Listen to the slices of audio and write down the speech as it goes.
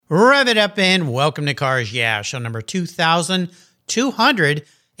Rev it up and welcome to Cars Yeah, show number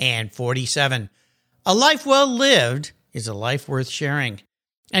 2247. A life well lived is a life worth sharing.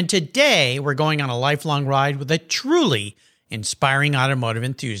 And today we're going on a lifelong ride with a truly inspiring automotive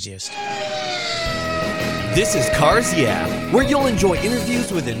enthusiast. This is Cars Yeah, where you'll enjoy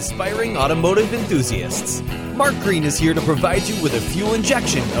interviews with inspiring automotive enthusiasts. Mark Green is here to provide you with a fuel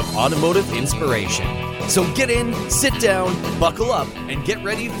injection of automotive inspiration. So get in, sit down, buckle up, and get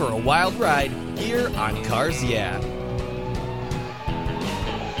ready for a wild ride here on Cars Yeah.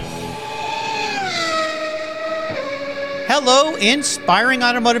 Hello, inspiring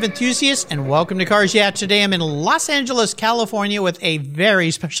automotive enthusiasts, and welcome to Cars Yeah. Today I'm in Los Angeles, California with a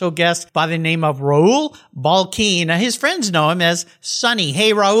very special guest by the name of Raul Balkin. Now, his friends know him as Sonny.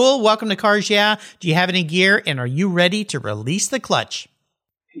 Hey, Raul, welcome to Cars Yeah. Do you have any gear, and are you ready to release the clutch?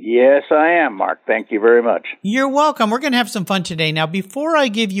 Yes, I am, Mark. Thank you very much. You're welcome. We're going to have some fun today. Now, before I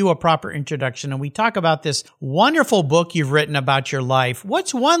give you a proper introduction and we talk about this wonderful book you've written about your life,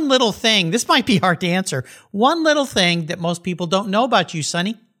 what's one little thing, this might be hard to answer, one little thing that most people don't know about you,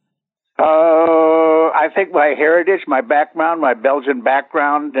 Sonny? I think my heritage, my background, my Belgian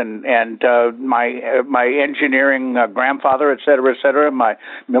background, and my engineering grandfather, et cetera, my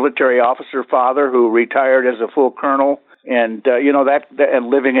military officer father who retired as a full colonel. And, and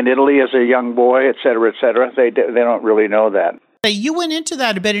living in Italy as a young boy, et cetera, they don't really know that. You went into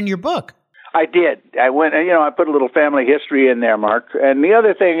that a bit in your book. I did. I went, I put a little family history in there, Mark. And the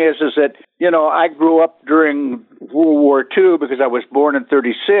other thing is that, I grew up during World War II because I was born in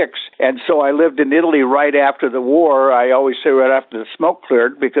 1936. And so I lived in Italy right after the war. I always say right after the smoke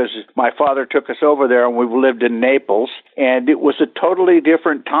cleared because my father took us over there and we lived in Naples. And it was a totally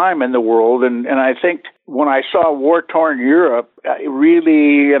different time in the world. And I think when I saw war-torn Europe,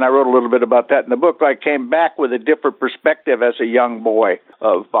 and I wrote a little bit about that in the book, I came back with a different perspective as a young boy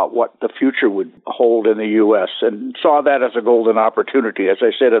about what the future would hold in the U.S. and saw that as a golden opportunity, as I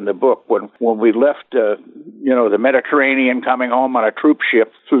said in the book. When we left, the Mediterranean coming home on a troop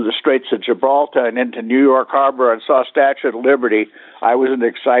ship through the Straits of Gibraltar and into New York Harbor and saw Statue of Liberty, I was an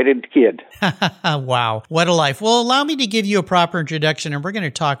excited kid. Wow. What a life. Well, allow me to give you a proper introduction, and we're going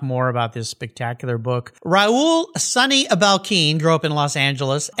to talk more about this spectacular book. Raul Sonny Balkin grew up in Los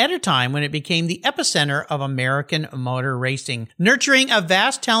Angeles at a time when it became the epicenter of American motor racing. Nurturing a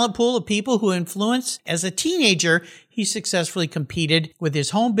vast talent pool of people who influenced as a teenager, he successfully competed with his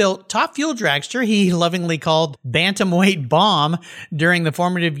home-built Top Fuel dragster he lovingly called Bantamweight Bomb during the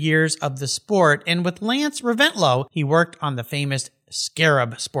formative years of the sport. And with Lance Reventlow, he worked on the famous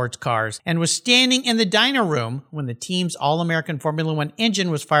Scarab sports cars and was standing in the dyno room when the team's All-American Formula One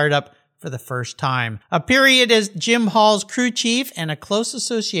engine was fired up for the first time. A period as Jim Hall's crew chief and a close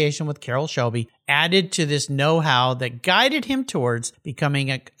association with Carroll Shelby added to this know-how that guided him towards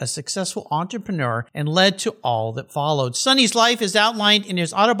becoming a successful entrepreneur and led to all that followed. Sonny's life is outlined in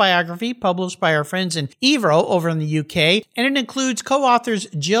his autobiography published by our friends in Evro over in the UK, and it includes co-authors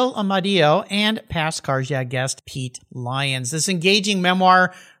Jill Amadio and past Cars Yeah guest Pete Lyons. This engaging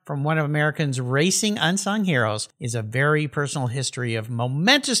memoir from one of Americans' racing unsung heroes is a very personal history of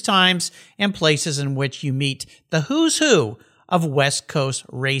momentous times and places in which you meet the who's who of West Coast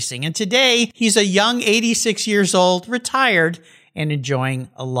racing. And today, he's a young 86 years old, retired, and enjoying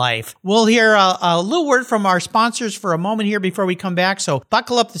a life. We'll hear a little word from our sponsors for a moment here before we come back. So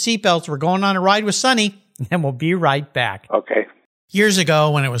buckle up the seatbelts. We're going on a ride with Sonny, and we'll be right back. Okay. Years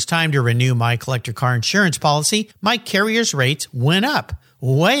ago, when it was time to renew my collector car insurance policy, my carrier's rates went up.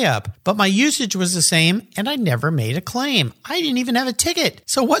 Way up, but my usage was the same and I never made a claim. I didn't even have a ticket.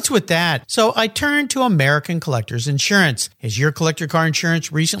 So what's with that? So I turned to American Collectors Insurance. Has your collector car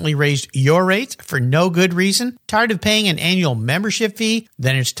insurance recently raised your rates for no good reason? Tired of paying an annual membership fee?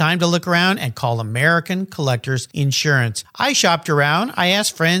 Then it's time to look around and call American Collectors Insurance. I shopped around, I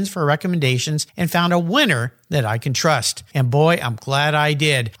asked friends for recommendations, and found a winner that I can trust. And boy, I'm glad I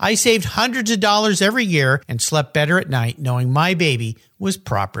did. I saved hundreds of dollars every year and slept better at night knowing my baby was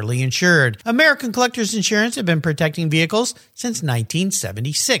properly insured. American Collectors Insurance have been protecting vehicles since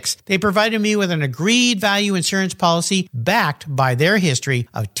 1976. They provided me with an agreed value insurance policy backed by their history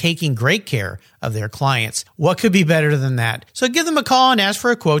of taking great care of their clients. What could be better than that? So give them a call and ask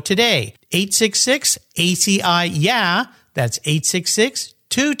for a quote today. 866-ACI-YEAH. That's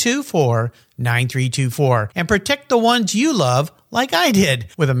 866-224-9324. And protect the ones you love like I did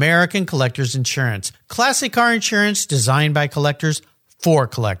with American Collectors Insurance. Classic car insurance designed by collectors for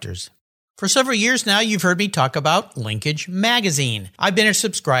collectors. For several years now, you've heard me talk about Linkage Magazine. I've been a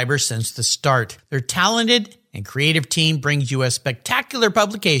subscriber since the start. They're talented and creative team brings you a spectacular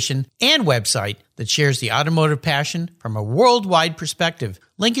publication and website that shares the automotive passion from a worldwide perspective.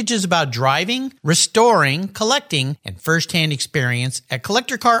 Linkage is about driving, restoring, collecting, and first-hand experience at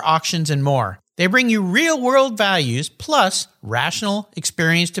collector car auctions and more. They bring you real-world values plus rational,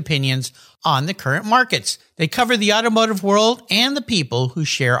 experienced opinions on the current markets. They cover the automotive world and the people who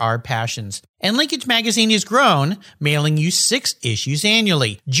share our passions. And Linkage Magazine has grown, mailing you 6 issues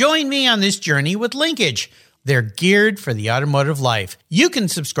annually. Join me on this journey with Linkage. They're geared for the automotive life. You can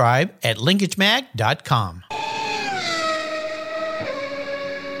subscribe at linkagemag.com.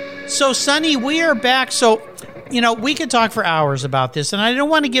 So, Sonny, we are back. So, we could talk for hours about this, and I don't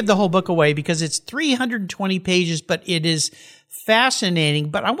want to give the whole book away because it's 320 pages, but it is fascinating.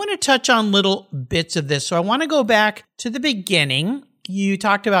 But I want to touch on little bits of this. So I want to go back to the beginning. You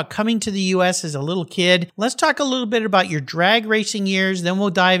talked about coming to the U.S. as a little kid. Let's talk a little bit about your drag racing years. Then we'll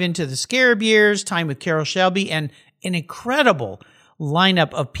dive into the Scarab years, time with Carroll Shelby, and an incredible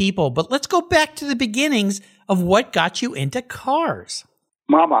lineup of people. But let's go back to the beginnings of what got you into cars.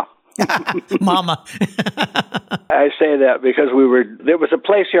 Mama. Mama. I say that because there was a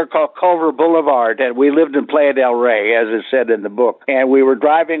place here called Culver Boulevard, and we lived in Playa del Rey, as is said in the book. And we were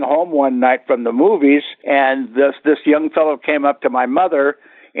driving home one night from the movies, and this young fellow came up to my mother.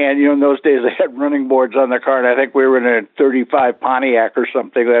 And, in those days, they had running boards on their car, and I think we were in a 35 Pontiac or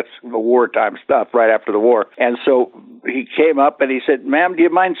something. That's the wartime stuff, right after the war. And so he came up, and he said, "Ma'am, do you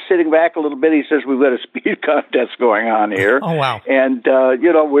mind sitting back a little bit?" He says, "We've got a speed contest going on here." Oh, wow. And,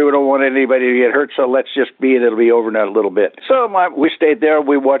 we don't want anybody to get hurt, so let's just be, and it'll be over in a little bit. So we stayed there, and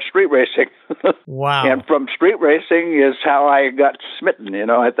we watched street racing. Wow. And from street racing is how I got smitten.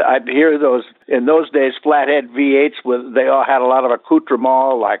 I'd hear those, in those days, flathead V8s, they all had a lot of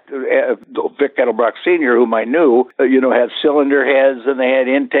accoutrement, like Vic Edelbrock Sr., whom I knew, had cylinder heads, and they had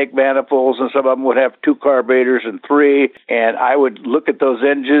intake manifolds, and some of them would have 2 carburetors and 3. And I would look at those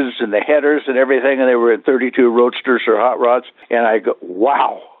engines and the headers and everything, and they were in 32 Roadsters or hot rods, and I go,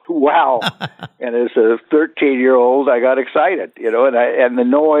 wow. And as a 13-year-old, I got excited, and the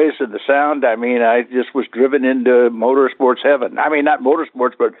noise and the sound. I just was driven into motorsports heaven. Not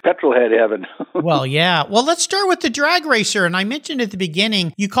motorsports, but petrolhead heaven. Well, yeah. Well, let's start with the drag racer. And I mentioned at the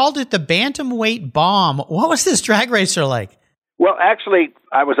beginning, you called it the Bantamweight Bomb. What was this drag racer like? Well, actually,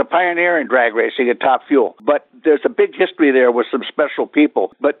 I was a pioneer in drag racing at Top Fuel, but there's a big history there with some special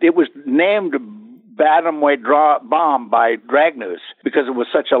people. But it was named Bantamweight Bomb by Drag News because it was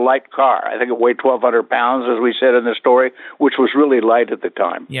such a light car. I think it weighed 1,200 pounds, as we said in the story, which was really light at the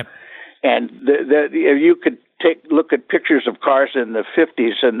time. Yep. And you could look at pictures of cars in the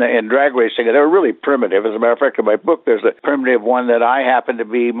 50s in drag racing, and they were really primitive. As a matter of fact, in my book, there's a primitive one that I happened to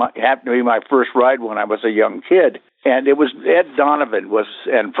be my first ride when I was a young kid. And it was Ed Donovan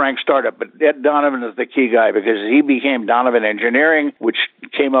and Frank Startup, but Ed Donovan is the key guy because he became Donovan Engineering, which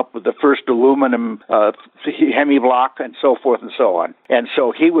came up with the first aluminum Hemi block and so forth and so on. And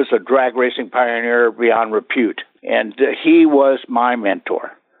so he was a drag racing pioneer beyond repute, and he was my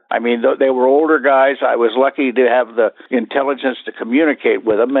mentor. They were older guys. I was lucky to have the intelligence to communicate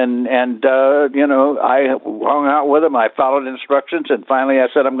with them, and I hung out with them. I followed instructions, and finally I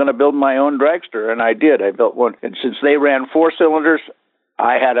said, I'm going to build my own dragster, and I did. I built one. And since they ran 4 cylinders,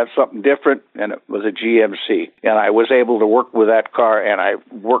 I had to have something different, and it was a GMC. And I was able to work with that car, and I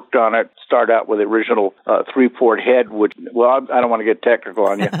worked on it, start out with the original 3-port head, which, I don't want to get technical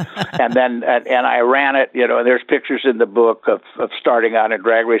on you. And then and I ran it, and there's pictures in the book of starting out in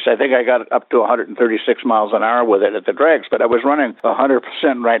drag race. I think I got up to 136 miles an hour with it at the drags, but I was running 100%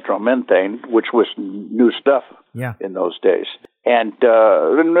 nitromethane, which was new stuff in those days. And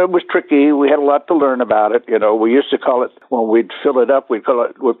it was tricky. We had a lot to learn about it. We used to call it, when we'd fill it up,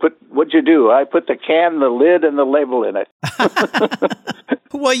 what'd you do? I put the can, the lid, and the label in it.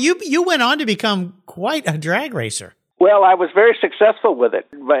 Well, you went on to become quite a drag racer. Well, I was very successful with it,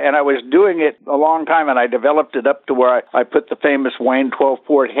 and I was doing it a long time, and I developed it up to where I put the famous Wayne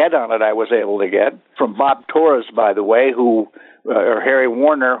 12-port head on it I was able to get from Bob Torres, by the way, or Harry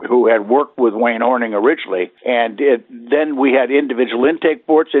Warner, who had worked with Wayne Horning originally. And then we had individual intake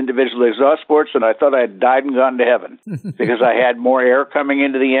ports, individual exhaust ports, and I thought I had died and gone to heaven because I had more air coming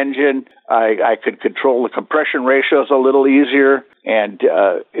into the engine. I could control the compression ratios a little easier. And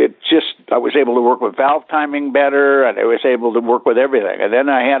I was able to work with valve timing better, and I was able to work with everything. And then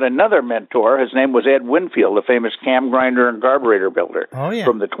I had another mentor. His name was Ed Winfield, the famous cam grinder and carburetor builder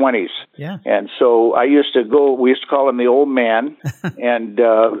from the 20s. Yeah. And so we used to call him the old man. And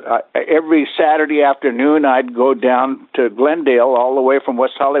every Saturday afternoon, I'd go down to Glendale, all the way from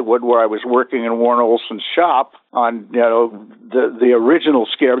West Hollywood, where I was working in Warren Olson's shop on, the original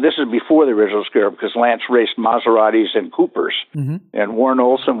Scarab. This is before the original Scarab because Lance raced Maseratis and Coopers. And Warren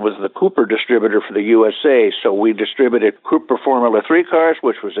Olson was the Cooper distributor for the USA. So we distributed Cooper Formula 3 cars,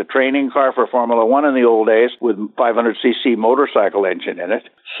 which was a training car for Formula 1 in the old days with 500cc motorcycle engine in it.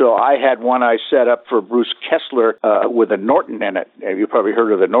 So I had one I set up for Bruce Kessler with a Norton in it. You probably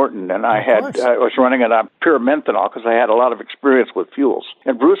heard of the Norton. And I was running it on pure methanol because I had a lot of experience with fuels.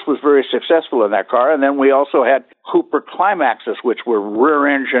 And Bruce was very successful in that car. And then we also had Cooper Climaxes, which were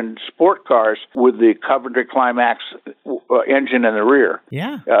rear-engine sport cars with the Coventry Climax engine in the rear,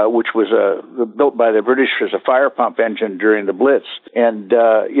 which was built by the British as a fire pump engine during the Blitz. And,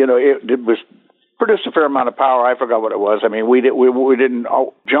 it was produced a fair amount of power. I forgot what it was. I mean, we didn't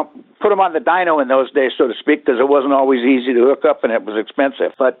put them on the dyno in those days, so to speak, because it wasn't always easy to hook up and it was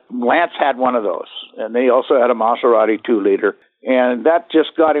expensive. But Lance had one of those, and they also had a Maserati 2-liter. And that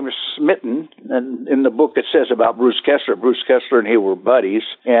just got him smitten. And in the book it says about Bruce Kessler. Bruce Kessler and he were buddies,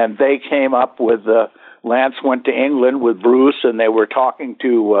 and they came up with Lance went to England with Bruce, and they were talking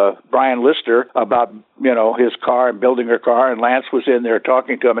to Brian Lister about, his car and building her car, and Lance was in there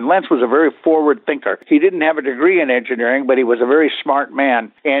talking to him. And Lance was a very forward thinker. He didn't have a degree in engineering, but he was a very smart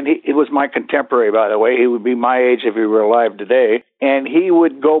man. And he was my contemporary, by the way. He would be my age if he were alive today. And he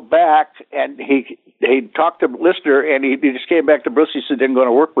would go back, and he talked to Lister, and he just came back to Bruce. He said, I'm going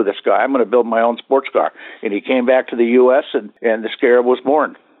to work with this guy. I'm going to build my own sports car. And he came back to the U.S., and the Scarab was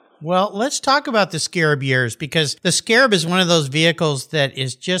born. Well, let's talk about the Scarab years, because the Scarab is one of those vehicles that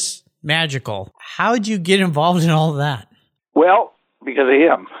is just magical. How did you get involved in all of that? Well, because of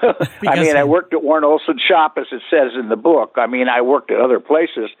him. I worked at Warren Olson's shop, as it says in the book. I mean, I worked at other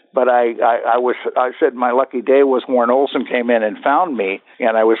places, but I said my lucky day was Warren Olson came in and found me,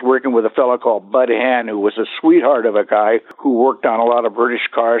 and I was working with a fellow called Bud Hann, who was a sweetheart of a guy who worked on a lot of British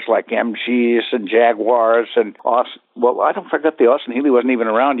cars like MGs and Jaguars and Austin. Well, I don't forget the Austin Healey wasn't even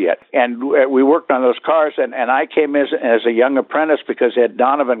around yet. And we worked on those cars, and I came as a young apprentice because Ed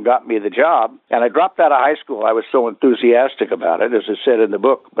Donovan got me the job. And I dropped out of high school. I was so enthusiastic about it, as I said in the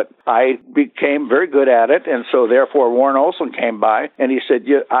book. But I became very good at it, and so therefore Warren Olson came by, and he said,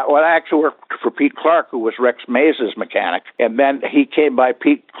 I actually worked for Pete Clark, who was Rex Mays' mechanic. And then he came by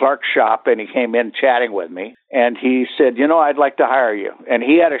Pete Clark's shop, and he came in chatting with me. And he said, I'd like to hire you. And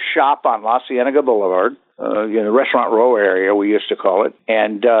he had a shop on La Cienega Boulevard. Restaurant Row area, we used to call it.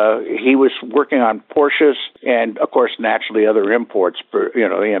 And he was working on Porsches and, of course, naturally other imports, for,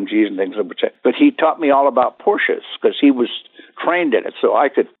 AMGs and things. But he taught me all about Porsches because he was trained in it. So I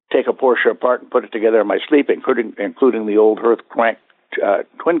could take a Porsche apart and put it together in my sleep, including the old Herth Crank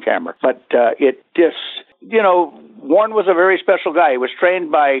twin camera. But it just, Warren was a very special guy. He was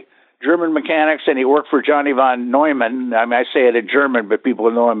trained by German mechanics, and he worked for Johnny von Neumann. I mean, I say it in German, but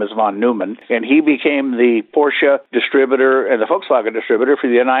people know him as von Neumann. And he became the Porsche distributor and the Volkswagen distributor for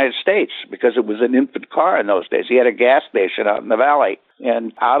the United States because it was an infant car in those days. He had a gas station out in the valley.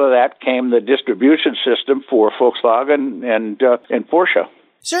 And out of that came the distribution system for Volkswagen and Porsche.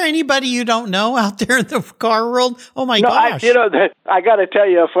 Is there anybody you don't know out there in the car world? Oh, my gosh. I got to tell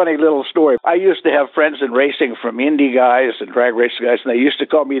you a funny little story. I used to have friends in racing from Indy guys and drag racing guys, and they used to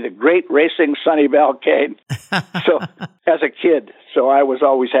call me the Great Racing Sonny Balcaine. So, as a kid. So I was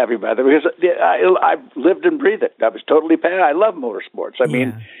always happy about it because I lived and breathed it. I was totally passionate. I love motorsports. I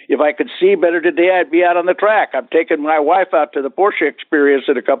mean, if I could see better today, I'd be out on the track. I'm taking my wife out to the Porsche experience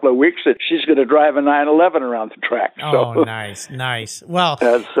in a couple of weeks, and she's going to drive a 911 around the track. Oh, nice. Well,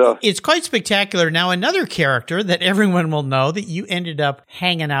 it's quite spectacular. Now, another character that everyone will know that you ended up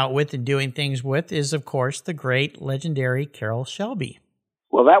hanging out with and doing things with is, of course, the great, legendary Carroll Shelby.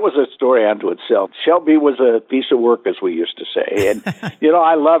 Well, that was a story unto itself. Shelby was a piece of work, as we used to say. And,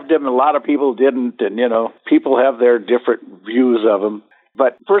 I loved him. A lot of people didn't. And, people have their different views of him.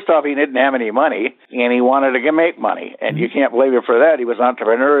 But first off, he didn't have any money, and he wanted to make money. And you can't blame him for that. He was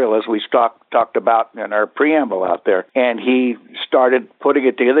entrepreneurial, as we talked about in our preamble out there. And he started putting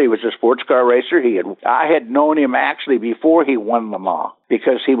it together. He was a sports car racer. I had known him actually before he won Le Mans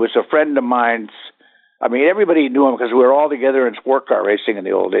because he was a friend of mine's. I mean, everybody knew him because we were all together in sport car racing in the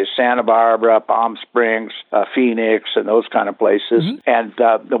old days. Santa Barbara, Palm Springs, Phoenix, and those kind of places. Mm-hmm.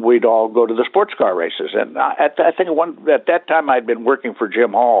 And we'd all go to the sports car races. And I think at that time I'd been working for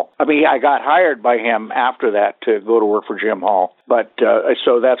Jim Hall. I mean, I got hired by him after that to go to work for Jim Hall. But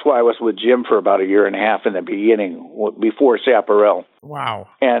so that's why I was with Jim for about a year and a half in the beginning, before Chaparral. Wow.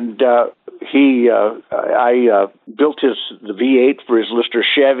 And I built the V8 for his Lister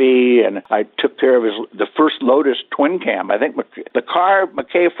Chevy, and I took care of the first Lotus twin cam. I think the car,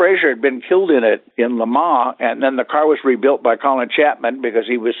 McKay Fraser had been killed in it in Le Mans, and then the car was rebuilt by Colin Chapman because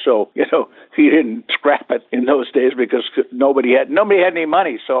he was so, he didn't scrap it in those days because nobody had any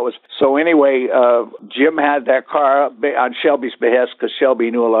money. So anyway, Jim had that car on Shelby's behest because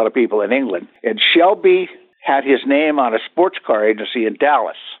Shelby knew a lot of people in England, and Shelby had his name on a sports car agency in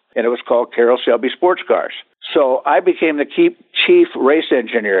Dallas, and it was called Carroll Shelby Sports Cars. So I became the chief race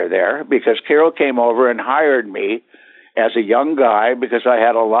engineer there because Carroll came over and hired me as a young guy because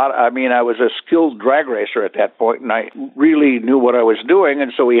I was a skilled drag racer at that point, and I really knew what I was doing,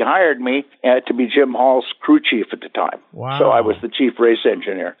 and so he hired me to be Jim Hall's crew chief at the time. Wow. So I was the chief race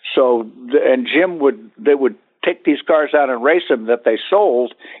engineer. And Jim would take these cars out and race them that they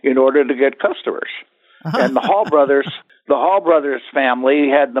sold in order to get customers. And the Hall brothers family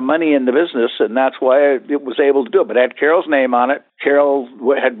had the money in the business, and that's why it was able to do it. But it had Carroll's name on it. Carroll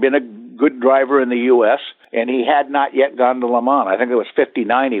had been a good driver in the U.S., and he had not yet gone to Le Mans. I think it was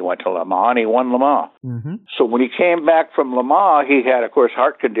 59 he went to Le Mans, and he won Le Mans. Mm-hmm. So when he came back from Le Mans, he had, of course,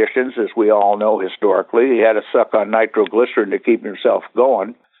 heart conditions, as we all know historically. He had to suck on nitroglycerin to keep himself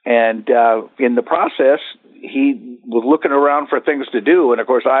going. And in the process, he was looking around for things to do. And, of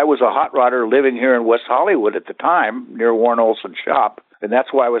course, I was a hot rodder living here in West Hollywood at the time, near Warren Olson's shop. And that's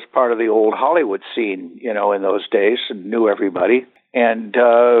why I was part of the old Hollywood scene, in those days, and knew everybody. And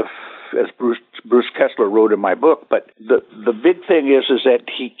as Bruce Kessler wrote in my book. But the big thing is that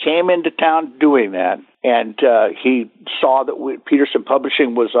he came into town doing that, and he saw that Peterson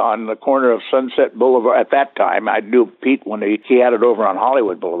Publishing was on the corner of Sunset Boulevard at that time. I knew Pete when he had it over on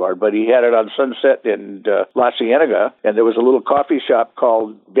Hollywood Boulevard, but he had it on Sunset in La Cienega, and there was a little coffee shop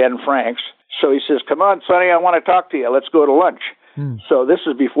called Ben Frank's. So he says, "Come on, Sonny, I want to talk to you. Let's go to lunch." So this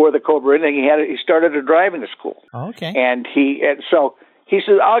is before the Cobra Ending. He started a driving school. Okay. And so he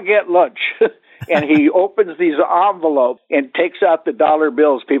says, "I'll get lunch." And he opens these envelopes and takes out the dollar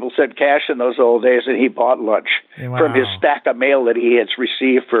bills. People said cash in those old days, and he bought lunch from his stack of mail that he had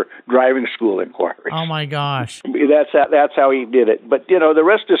received for driving school inquiries. Oh, my gosh. That's how he did it. But, the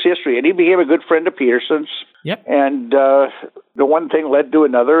rest is history. And he became a good friend of Peterson's. Yep. And the one thing led to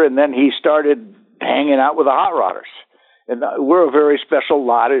another, and then he started hanging out with the hot rodders. And we're a very special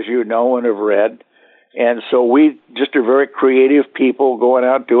lot, as you know and have read. And so we just are very creative people going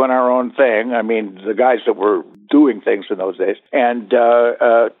out doing our own thing. I mean, the guys that were doing things in those days. And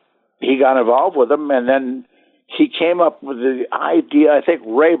he got involved with them, and then he came up with the idea. I think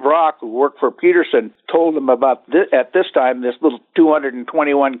Ray Brock, who worked for Peterson, told him about this, at this time, this little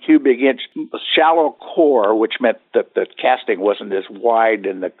 221 cubic inch shallow core, which meant that the casting wasn't as wide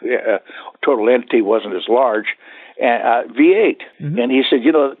and the total entity wasn't as large, V8. Mm-hmm. And he said,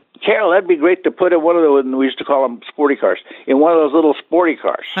 Carol, that'd be great to put in one of those, and we used to call them sporty cars, in one of those little sporty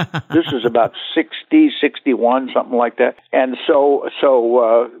cars. This is about 60, 61, something like that. And so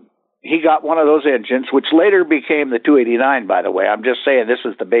he got one of those engines, which later became the 289, by the way. I'm just saying this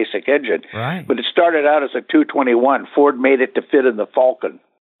is the basic engine. Right. But it started out as a 221. Ford made it to fit in the Falcon.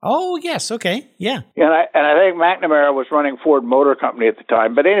 Oh, yes. Okay. Yeah. And I think McNamara was running Ford Motor Company at the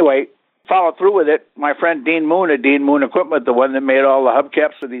time. But anyway, followed through with it. My friend Dean Moon at Dean Moon Equipment, the one that made all the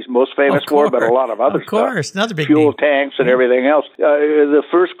hubcaps that he's most famous for, but a lot of other stuff. Of course, another big fuel name. Tanks and everything else. The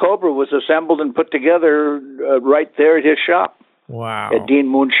first Cobra was assembled and put together right there at his shop. Wow. At Dean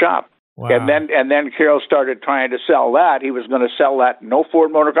Moon's shop. Wow. And then Carroll started trying to sell that. He was going to sell that. No Ford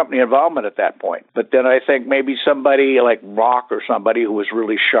Motor Company involvement at that point. But then I think maybe somebody like Rock or somebody who was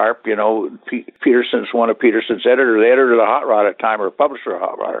really sharp, Peterson's one of Peterson's editors, the editor of the Hot Rod at the time, or publisher of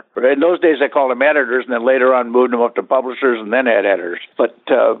Hot Rodder. But in those days they called them editors, and then later on moved them up to publishers and then had editors. But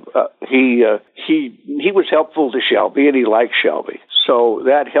he was helpful to Shelby, and he liked Shelby. So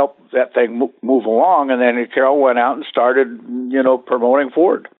that helped that thing move along, and then Carroll went out and started, promoting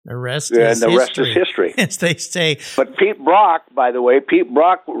Ford. The rest is history. As they say. But Pete Brock, by the way,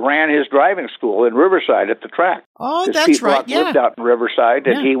 ran his driving school in Riverside at the track. Oh, that's Pete right. Brock lived out in Riverside,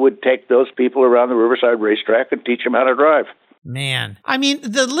 and he would take those people around the Riverside racetrack and teach them how to drive. Man, I mean,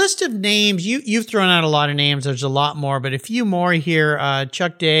 the list of names, you've thrown out a lot of names. There's a lot more, but a few more here.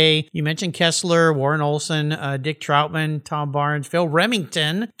 Chuck Day, you mentioned Kessler, Warren Olson, Dick Troutman, Tom Barnes, Phil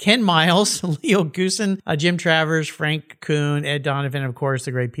Remington, Ken Miles, Leo Goosen, Jim Travers, Frank Kuhn, Ed Donovan, of course,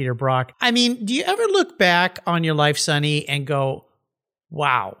 the great Peter Brock. I mean, do you ever look back on your life, Sonny, and go,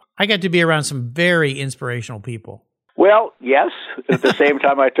 wow, I got to be around some very inspirational people? Well, yes. At the same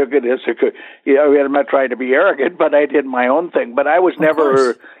time, I took it as I'm not trying to be arrogant, but I did my own thing. But I was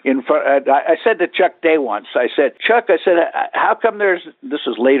never in front. I said to Chuck Day once, I said, Chuck, how come this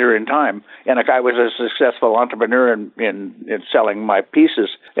is later in time, and I was a successful entrepreneur in selling my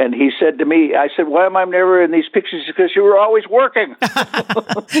pieces. And he said to me, I said, why am I never in these pictures? Because you were always working.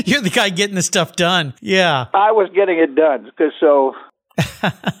 You're the guy getting the stuff done. Yeah. I was getting it done.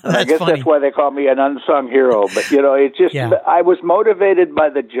 I guess funny. that's why they call me an unsung hero. But, it's just, I was motivated by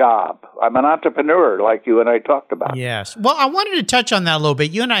the job. I'm an entrepreneur like you and I talked about. Yes. Well, I wanted to touch on that a little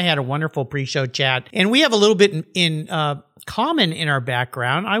bit. You and I had a wonderful pre-show chat, and we have a little bit in common in our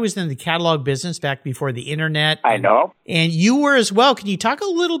background. I was in the catalog business back before the internet. I know. And you were as well. Can you talk a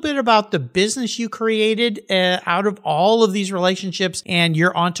little bit about the business you created out of all of these relationships and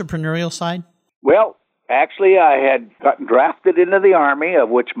your entrepreneurial side? Well, actually, I had gotten drafted into the Army, of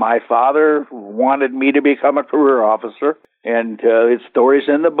which my father wanted me to become a career officer. And his story's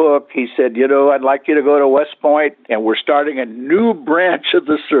in the book. He said, I'd like you to go to West Point, and we're starting a new branch of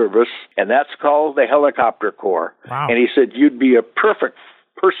the service, and that's called the Helicopter Corps. Wow. And he said, you'd be a perfect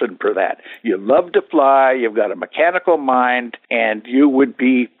person for that. You love to fly, you've got a mechanical mind, and you would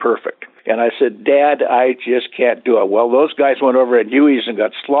be perfect. And I said, Dad, I just can't do it. Well, those guys went over at Huey's and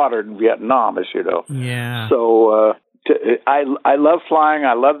got slaughtered in Vietnam, as you know. Yeah. So I love flying.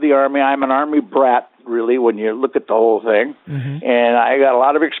 I love the Army. I'm an Army brat, really, when you look at the whole thing. Mm-hmm. And I got a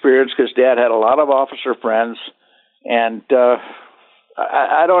lot of experience because Dad had a lot of officer friends. And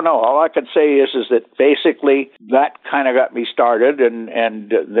I don't know. All I could say is that basically that kind of got me started.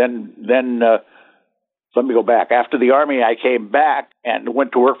 And then let me go back. After the Army, I came back and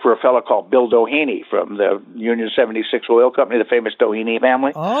went to work for a fellow called Bill Doheny from the Union 76 Oil Company, the famous Doheny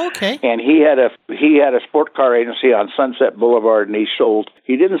family. Oh, okay. And he had a sport car agency on Sunset Boulevard, and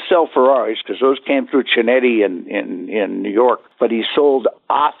he didn't sell Ferraris because those came through Chinetti in New York, but he sold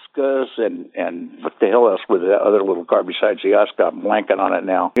Oscars and what the hell else with the other little car besides the Oscar? I'm blanking on it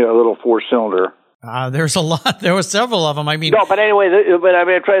now. A little 4-cylinder. There's a lot. There were several of them. I mean, no, but anyway,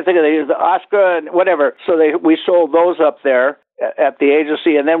 I'm trying to think of the Oscar and whatever. So we sold those up there at the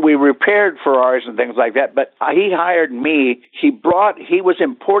agency, and then we repaired Ferraris and things like that. But he hired me. He was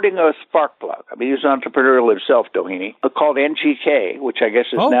importing a spark plug. I mean, he was entrepreneurial himself, Doheny, called NGK, which I guess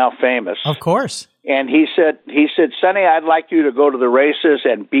is now famous. Of course. And he said, Sonny, I'd like you to go to the races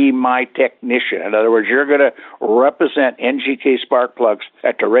and be my technician. In other words, you're going to represent NGK spark plugs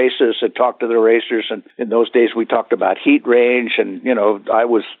at the races and talk to the racers. And in those days, we talked about heat range. And, I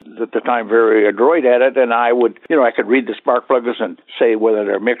was at the time very adroit at it. And I could read the spark plugs and say whether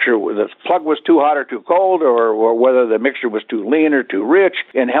the plug was too hot or too cold, or whether the mixture was too lean or too rich,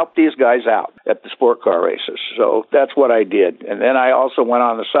 and help these guys out at the sport car races. So that's what I did. And then I also went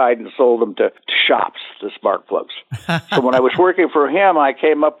on the side and sold them to shops, the spark plugs. So when I was working for him, I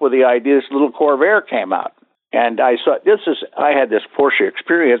came up with the idea. This little Corvair came out, and I thought I had this Porsche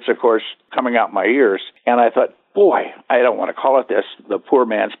experience, of course, coming out my ears, and I thought, boy, I don't want to call it the poor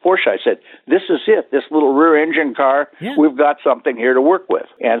man's Porsche. I said, this is it, this little rear engine car. Yeah. We've got something here to work with.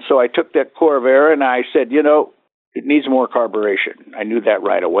 And so I took that Corvair and I said, it needs more carburation. I knew that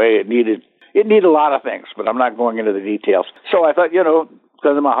right away. It needed a lot of things, but I'm not going into the details. So I thought,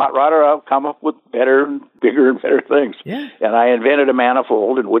 because I'm a hot rodder, I'll come up with better and bigger and better things. Yeah. And I invented a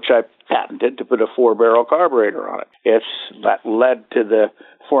manifold in which I patented to put a 4-barrel carburetor on it. That led to the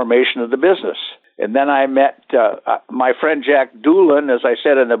formation of the business. And then I met my friend Jack Doolan, as I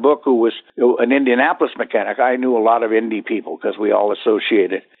said in the book, who was an Indianapolis mechanic. I knew a lot of Indy people because we all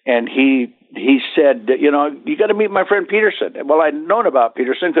associated. And he said, you got to meet my friend Peterson. Well, I'd known about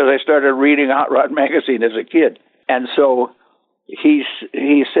Peterson because I started reading Hot Rod Magazine as a kid. And so he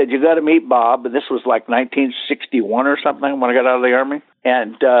said, you got to meet Bob. And this was like 1961 or something when I got out of the Army.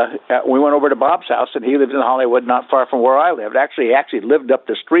 And we went over to Bob's house, and he lived in Hollywood, not far from where I lived. Actually, he actually lived up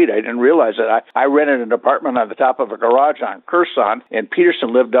the street. I didn't realize it. I rented an apartment on the top of a garage on Curson, and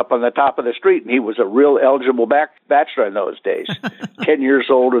Peterson lived up on the top of the street, and he was a real eligible bachelor in those days, 10 years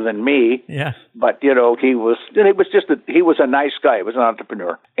older than me. Yeah. But, he was a nice guy. He was an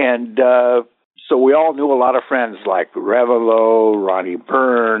entrepreneur. And so we all knew a lot of friends like Revelo, Ronnie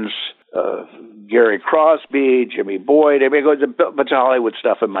Burns, Gary Crosby, Jimmy Boyd. I mean, there's a bunch of Hollywood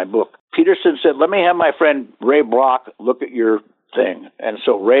stuff in my book. Peterson said, let me have my friend Ray Block look at your thing. And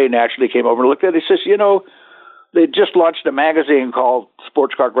so Ray naturally came over and looked at it. He says, they just launched a magazine called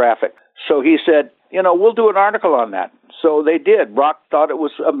Sports Car Graphic. So he said, we'll do an article on that. So they did. Brock thought it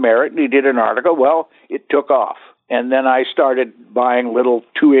was a merit, and he did an article. Well, it took off. And then I started buying little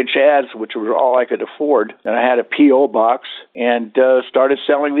 2-inch ads, which were all I could afford. And I had a P.O. box and started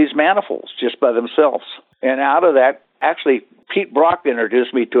selling these manifolds just by themselves. And out of that Actually, Pete Brock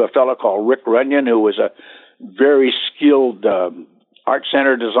introduced me to a fellow called Rick Runyon, who was a very skilled art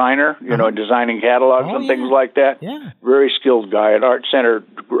center designer, designing catalogs and things like that. Yeah. Very skilled guy, an art center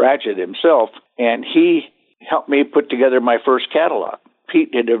graduate himself. And he helped me put together my first catalog.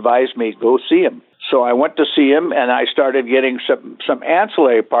 Pete had advised me to go see him. So I went to see him, and I started getting some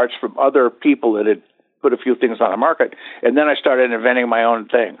ancillary parts from other people that had put a few things on the market. And then I started inventing my own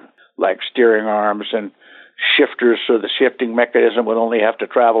thing, like steering arms and shifters so the shifting mechanism would only have to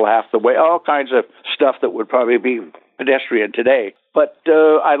travel half the way, all kinds of stuff that would probably be pedestrian today. But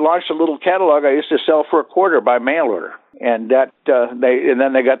I launched a little catalog I used to sell for $0.25 by mail order, and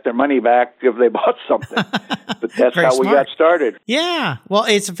then they got their money back if they bought something. But that's how we got started. Yeah. Well,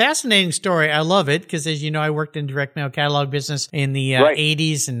 it's a fascinating story. I love it because, as you know, I worked in direct mail catalog business in the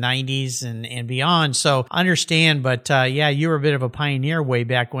 80s and 90s and beyond. So I understand. But you were a bit of a pioneer way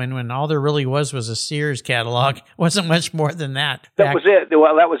back when all there really was a Sears catalog. It wasn't much more than that. That was it.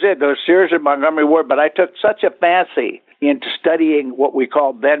 Well, that was it. There was Sears and Montgomery Ward. But I took such a fancy into studying what we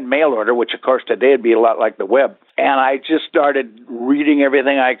called then mail order, which of course today would be a lot like the web. And I just started reading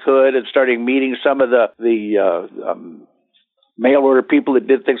everything I could and started meeting some of the mail order people that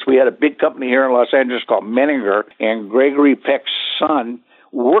did things. We had a big company here in Los Angeles called Menninger, and Gregory Peck's son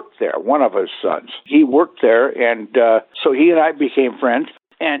worked there, one of his sons. He worked there, and so he and I became friends.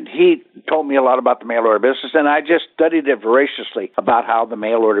 And he told me a lot about the mail order business, and I just studied it voraciously about how the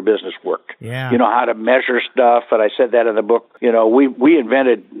mail order business worked. Yeah. How to measure stuff, and I said that in the book. We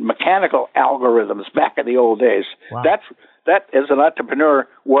invented mechanical algorithms back in the old days. Wow. That is an entrepreneur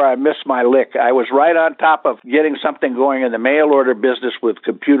where I missed my lick. I was right on top of getting something going in the mail order business with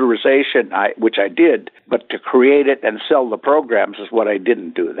computerization, which I did, but to create it and sell the programs is what I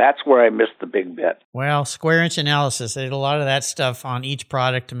didn't do. That's where I missed the big bet. Well, square inch analysis. They did a lot of that stuff on each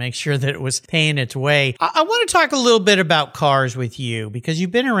product to make sure that it was paying its way. I want to talk a little bit about cars with you because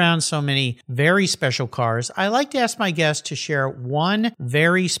you've been around so many very special cars. I like to ask my guests to share one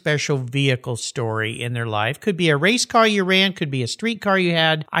very special vehicle story in their life. Could be a race car you ran, could be a street car you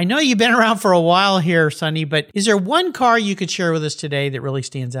had. I know you've been around for a while here, Sonny, but is there one car you could share with us today that really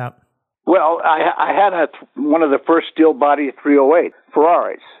stands out? Well, I had one of the first steel body 308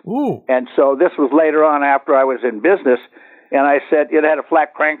 Ferraris. Ooh. And so this was later on after I was in business, and I said it had a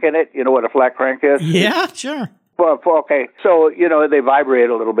flat crank in it. You know what a flat crank is? Yeah, sure. Well, okay, so, they vibrate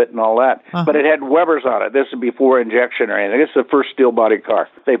a little bit and all that, but it had Webers on it. This is before injection or anything. This is the first steel body car.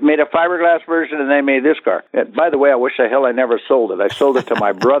 They've made a fiberglass version, and they made this car. And by the way, I wish the hell I never sold it. I sold it to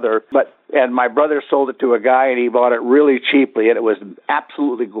my brother, and my brother sold it to a guy, and he bought it really cheaply, and it was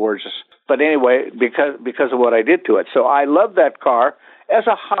absolutely gorgeous. But anyway, because of what I did to it. So I love that car as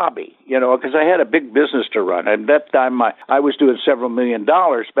a hobby, because I had a big business to run. And at that time, I was doing several $1 million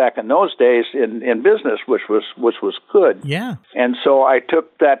back in those days in business, which was good. Yeah. And so I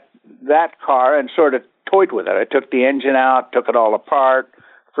took that car and sort of toyed with it. I took the engine out, took it all apart,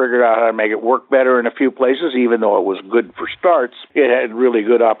 figured out how to make it work better in a few places, even though it was good for starts. It had really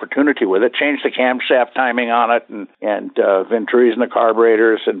good opportunity with it. Changed the camshaft timing on it and Venturis in the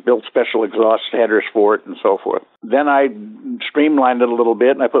carburetors and built special exhaust headers for it and so forth. Then I streamlined it a little bit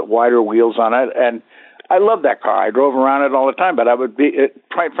and I put wider wheels on it, and I love that car. I drove around it all the time, but I would be,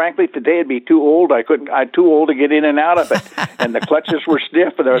 quite frankly, today it'd be too old. I'm too old to get in and out of it. And the clutches were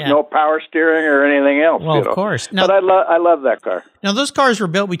stiff, and there was no power steering or anything else. Well, of course. Now, but I love that car. Now, those cars were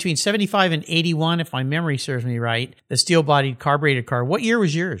built between 75 and 81, if my memory serves me right, the steel-bodied carbureted car. What year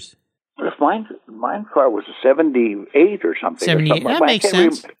was yours? Mine car was a 78 or something. 78. That makes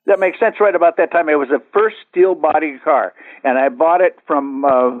sense. That makes sense right about that time. It was the first steel-bodied car, and I bought it from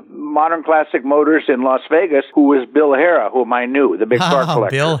Modern Classic Motors in Las Vegas, who was Bill Hara, whom I knew, the big car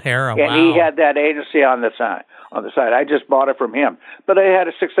collector. Bill Hara, wow. And he had that agency on the side. I just bought it from him. But I had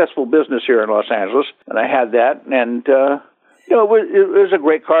a successful business here in Los Angeles, and I had that, and it was a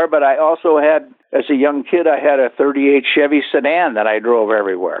great car, but I also had, as a young kid, I had a 38 Chevy sedan that I drove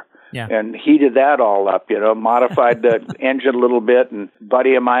everywhere. Yeah. And heated that all up, modified the engine a little bit. And a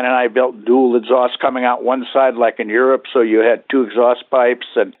buddy of mine and I built dual exhaust coming out one side like in Europe, so you had two exhaust pipes.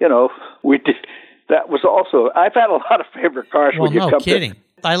 And, we did. That was also, I've had a lot of favorite cars when you come kidding.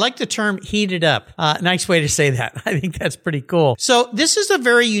 I like the term heated up. Nice way to say that. I think that's pretty cool. So this is a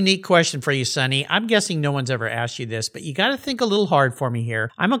very unique question for you, Sonny. I'm guessing no one's ever asked you this, but you got to think a little hard for me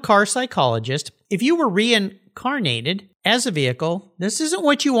here. I'm a car psychologist. If you were reincarnated as a vehicle, this isn't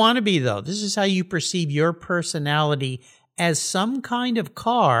what you want to be, though. This is how you perceive your personality as some kind of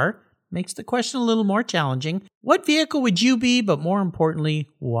car. Makes the question a little more challenging. What vehicle would you be, but more importantly,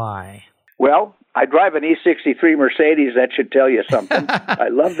 why? Well, I drive an E63 Mercedes. That should tell you something. I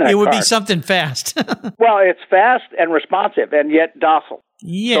love that It would car. be something fast. Well, it's fast and responsive and yet docile.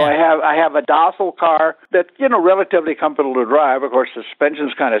 Yeah. So I have a docile car that's, relatively comfortable to drive. Of course, the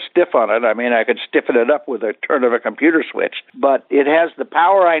suspension's kind of stiff on it. I mean, I could stiffen it up with a turn of a computer switch, but it has the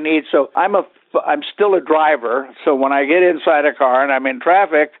power I need. So I'm still a driver. So when I get inside a car and I'm in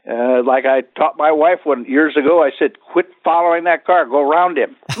traffic, like I taught my wife years ago, I said, quit following that car, go around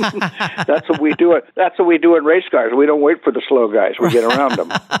him. That's what we do. That's what we do in race cars. We don't wait for the slow guys. We get around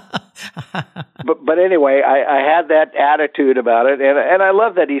them. But anyway, I had that attitude about it, and I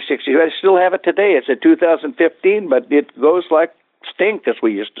love that E60. I still have it today. It's a 2015, but it goes like stink, as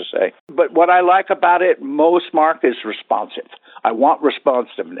we used to say. But what I like about it most, Mark, is responsive. I want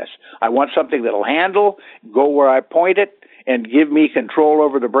responsiveness. I want something that'll handle, go where I point it, and give me control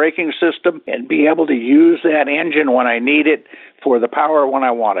over the braking system and be able to use that engine when I need it for the power when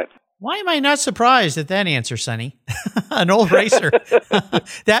I want it. Why am I not surprised at that answer, Sonny? An old racer.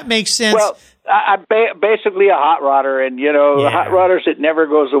 That makes sense. Well, I'm basically a hot rodder, and, the hot rodders, it never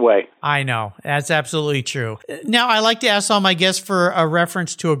goes away. I know. That's absolutely true. Now, I like to ask all my guests for a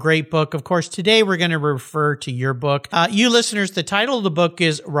reference to a great book. Of course, today we're going to refer to your book. You listeners, the title of the book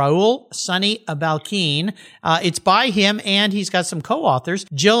is Raul Sonny Abalkin. It's by him, and he's got some co-authors,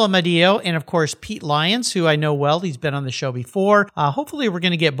 Jill Amadeo, and of course, Pete Lyons, who I know well. He's been on the show before. Hopefully, we're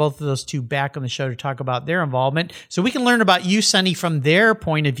going to get both of those two back on the show to talk about their involvement, so we can learn about you, Sonny, from their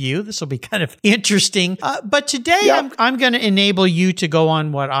point of view. This will be kind of interesting. But today I'm going to enable you to go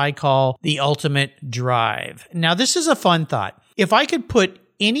on what I call the ultimate drive. Now, this is a fun thought. If I could put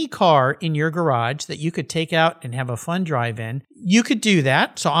any car in your garage that you could take out and have a fun drive in, you could do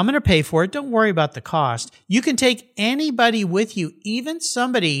that. So I'm going to pay for it. Don't worry about the cost. You can take anybody with you, even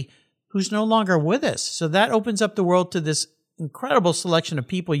somebody who's no longer with us. So that opens up the world to this incredible selection of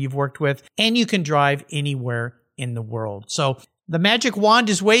people you've worked with, and you can drive anywhere in the world. So the magic wand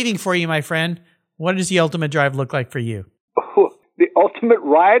is waiting for you, my friend. What does the ultimate drive look like for you? The ultimate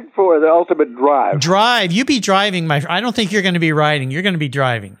ride for the ultimate drive? Drive. You be driving, my friend. I don't think you're going to be riding. You're going to be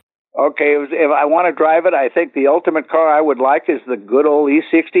driving. Okay, if I want to drive it, I think the ultimate car I would like is the good old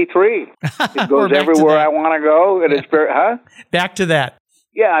E63. It goes everywhere I want to go, and it's very, Back to that.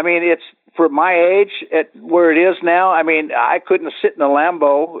 Yeah, I mean, it's for my age, at where it is now. I mean, I couldn't sit in a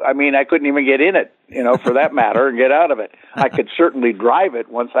Lambo. I mean, I couldn't even get in it, for that matter, and get out of it. I could certainly drive it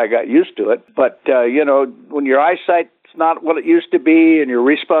once I got used to it. But, when your eyesight's not what it used to be and your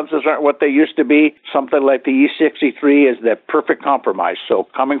responses aren't what they used to be, something like the E63 is the perfect compromise. So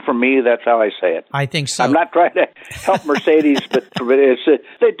coming from me, that's how I say it. I think so. I'm not trying to help Mercedes, but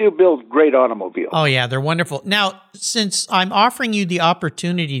they do build great automobiles. Oh, yeah, they're wonderful. Now, since I'm offering you the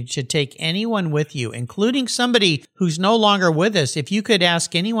opportunity to take anyone with you, including somebody who's no longer with us, if you could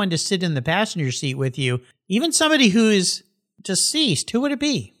ask anyone to sit in the passenger seat with you, even somebody who is deceased, who would it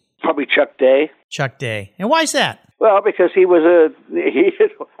be? Probably Chuck Day. Chuck Day. And why is that? Well, because he'd coach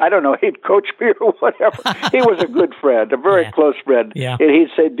me or whatever. He was a good friend, a very close friend. Yeah. And he'd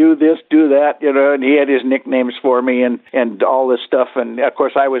say, do this, do that, and he had his nicknames for me and all this stuff. And, of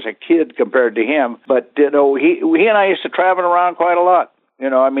course, I was a kid compared to him. But, he and I used to travel around quite a lot.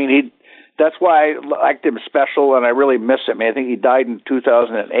 That's why I liked him special, and I really miss him. I think he died in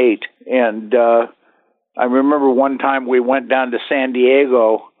 2008. And I remember one time we went down to San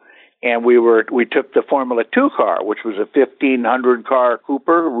Diego, and we took the Formula 2 car, which was a 1,500 car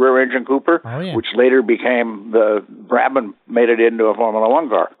Cooper, rear engine Cooper, which later became Brabham made it into a Formula 1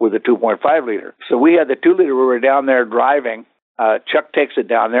 car with a 2.5 liter. So we had the 2 liter. We were down there driving. Chuck takes it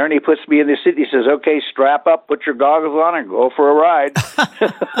down there and he puts me in the seat. He says, okay, strap up, put your goggles on and go for a ride.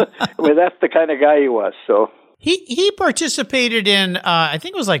 I mean, that's the kind of guy he was. So he participated in, I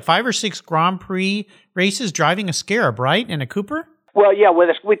think it was like 5 or 6 Grand Prix races driving a Scarab, right? In a Cooper? Well, yeah,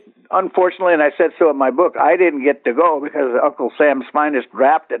 unfortunately, and I said so in my book, I didn't get to go because Uncle Sam Spinus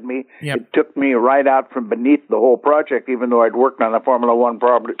drafted me. Yep. It took me right out from beneath the whole project, even though I'd worked on the Formula 1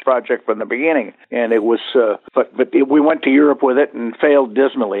 project from the beginning. And it was, we went to Europe with it and failed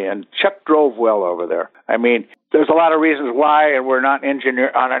dismally. And Chuck drove well over there. I mean, there's a lot of reasons why, and we're not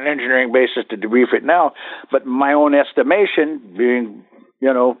on an engineering basis to debrief it now. But my own estimation, being,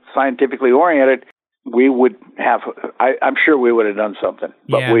 scientifically oriented, we would have, I'm sure we would have done something,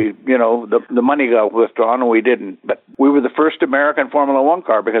 but the money got withdrawn and we didn't. But we were the first American Formula 1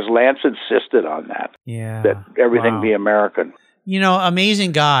 car because Lance insisted on that. Yeah. That everything be American.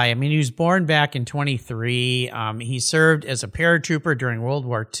 Amazing guy. I mean, he was born back in 23. He served as a paratrooper during World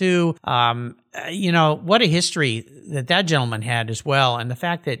War II. What a history that gentleman had as well. And the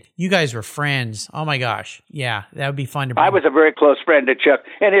fact that you guys were friends. Oh my gosh. Yeah, that would be fun to bring. I was a very close friend to Chuck.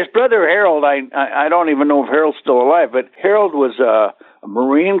 And his brother Harold, I don't even know if Harold's still alive, but Harold was a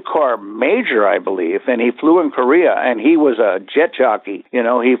Marine Corps major, I believe, and he flew in Korea, and he was a jet jockey.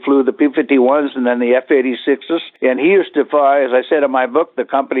 He flew the P-51s and then the F-86s, and he used to fly, as I said in my book, the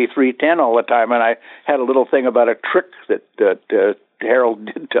Company 310 all the time, and I had a little thing about a trick that Harold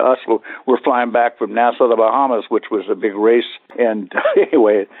did to us. We're flying back from Nassau, the Bahamas, which was a big race, and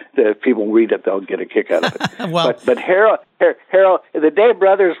anyway, the people read it, they'll get a kick out of it. Well, but Harold, the Day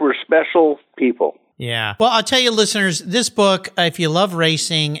brothers were special people. Yeah. Well, I'll tell you, listeners, this book, if you love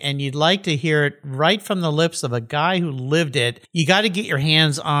racing and you'd like to hear it right from the lips of a guy who lived it, you got to get your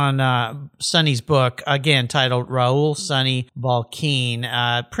hands on Sonny's book, again, titled Raul Sonny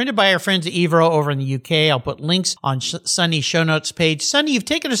Balkeen, printed by our friends at Evro over in the UK. I'll put links on Sonny's show notes page. Sonny, you've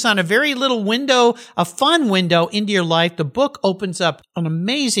taken us on a very little window, a fun window into your life. The book opens up an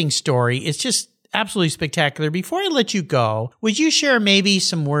amazing story. It's just absolutely spectacular. Before I let you go, would you share maybe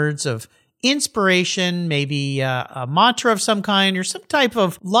some words of inspiration, maybe a mantra of some kind, or some type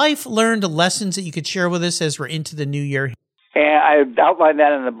of life-learned lessons that you could share with us as we're into the new year? And I outlined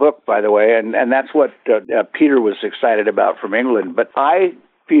that in the book, by the way, and that's what Peter was excited about from England. But I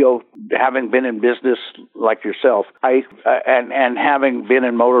feel, having been in business like yourself, and having been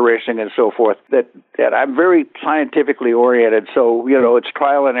in motor racing and so forth, that I'm very scientifically oriented. So, it's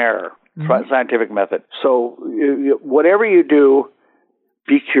trial and error, scientific method. So whatever you do,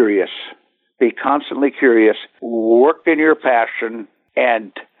 be curious. Be constantly curious, work in your passion,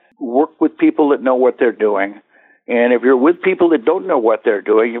 and work with people that know what they're doing. And if you're with people that don't know what they're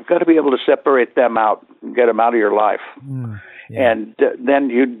doing, you've got to be able to separate them out and get them out of your life. Yeah. And then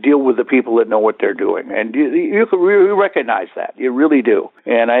you deal with the people that know what they're doing. And you can really recognize that. You really do.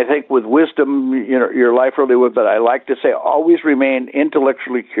 And I think with wisdom, your life really would. But I like to say always remain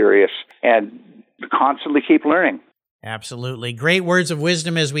intellectually curious and constantly keep learning. Absolutely. Great words of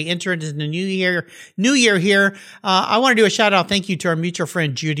wisdom as we enter into the new year here. I want to do a shout out. Thank you to our mutual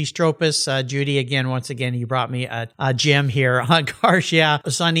friend, Judy Stropus. Judy, once again, you brought me a gem here on Cars. Yeah.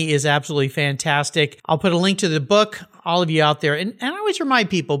 Sonny is absolutely fantastic. I'll put a link to the book, all of you out there. And I always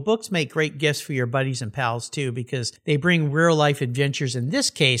remind people, books make great gifts for your buddies and pals too, because they bring real life adventures, in this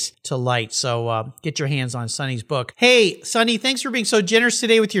case, to light. So, get your hands on Sonny's book. Hey, Sonny, thanks for being so generous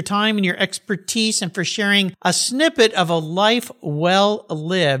today with your time and your expertise, and for sharing a snippet of a life well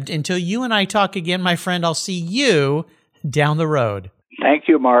lived. Until you and I talk again, my friend, I'll see you down the road. Thank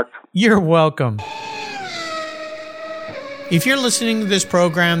you, Mark. You're welcome. If you're listening to this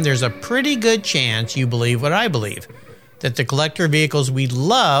program, there's a pretty good chance you believe what I believe, that the collector vehicles we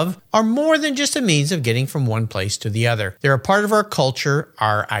love are more than just a means of getting from one place to the other. They're a part of our culture,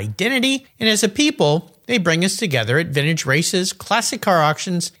 our identity, and as a people, they bring us together at vintage races, classic car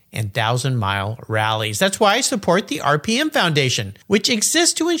auctions, and 1,000-mile rallies. That's why I support the RPM Foundation, which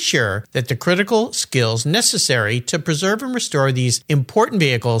exists to ensure that the critical skills necessary to preserve and restore these important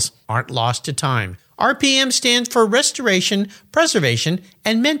vehicles aren't lost to time. RPM stands for Restoration, Preservation,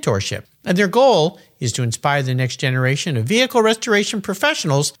 and Mentorship, and their goal is to inspire the next generation of vehicle restoration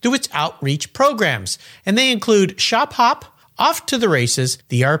professionals through its outreach programs. And they include Shop Hop, Off to the Races,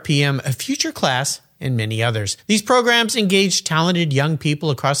 the RPM Future Class, and many others. These programs engage talented young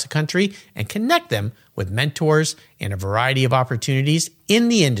people across the country and connect them with mentors and a variety of opportunities in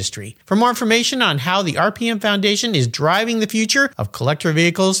the industry. For more information on how the RPM Foundation is driving the future of collector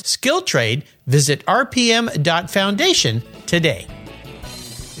vehicles skill trade, visit rpm.foundation today.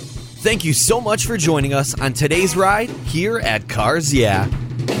 Thank you so much for joining us on today's ride here at Cars Yeah.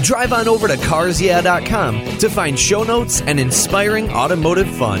 Drive on over to carsyeah.com to find show notes and inspiring automotive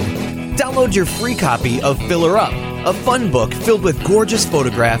fun. Download your free copy of Filler Up, a fun book filled with gorgeous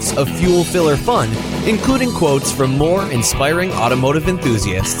photographs of fuel filler fun, including quotes from more inspiring automotive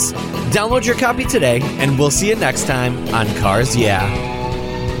enthusiasts. Download your copy today, and we'll see you next time on Cars Yeah.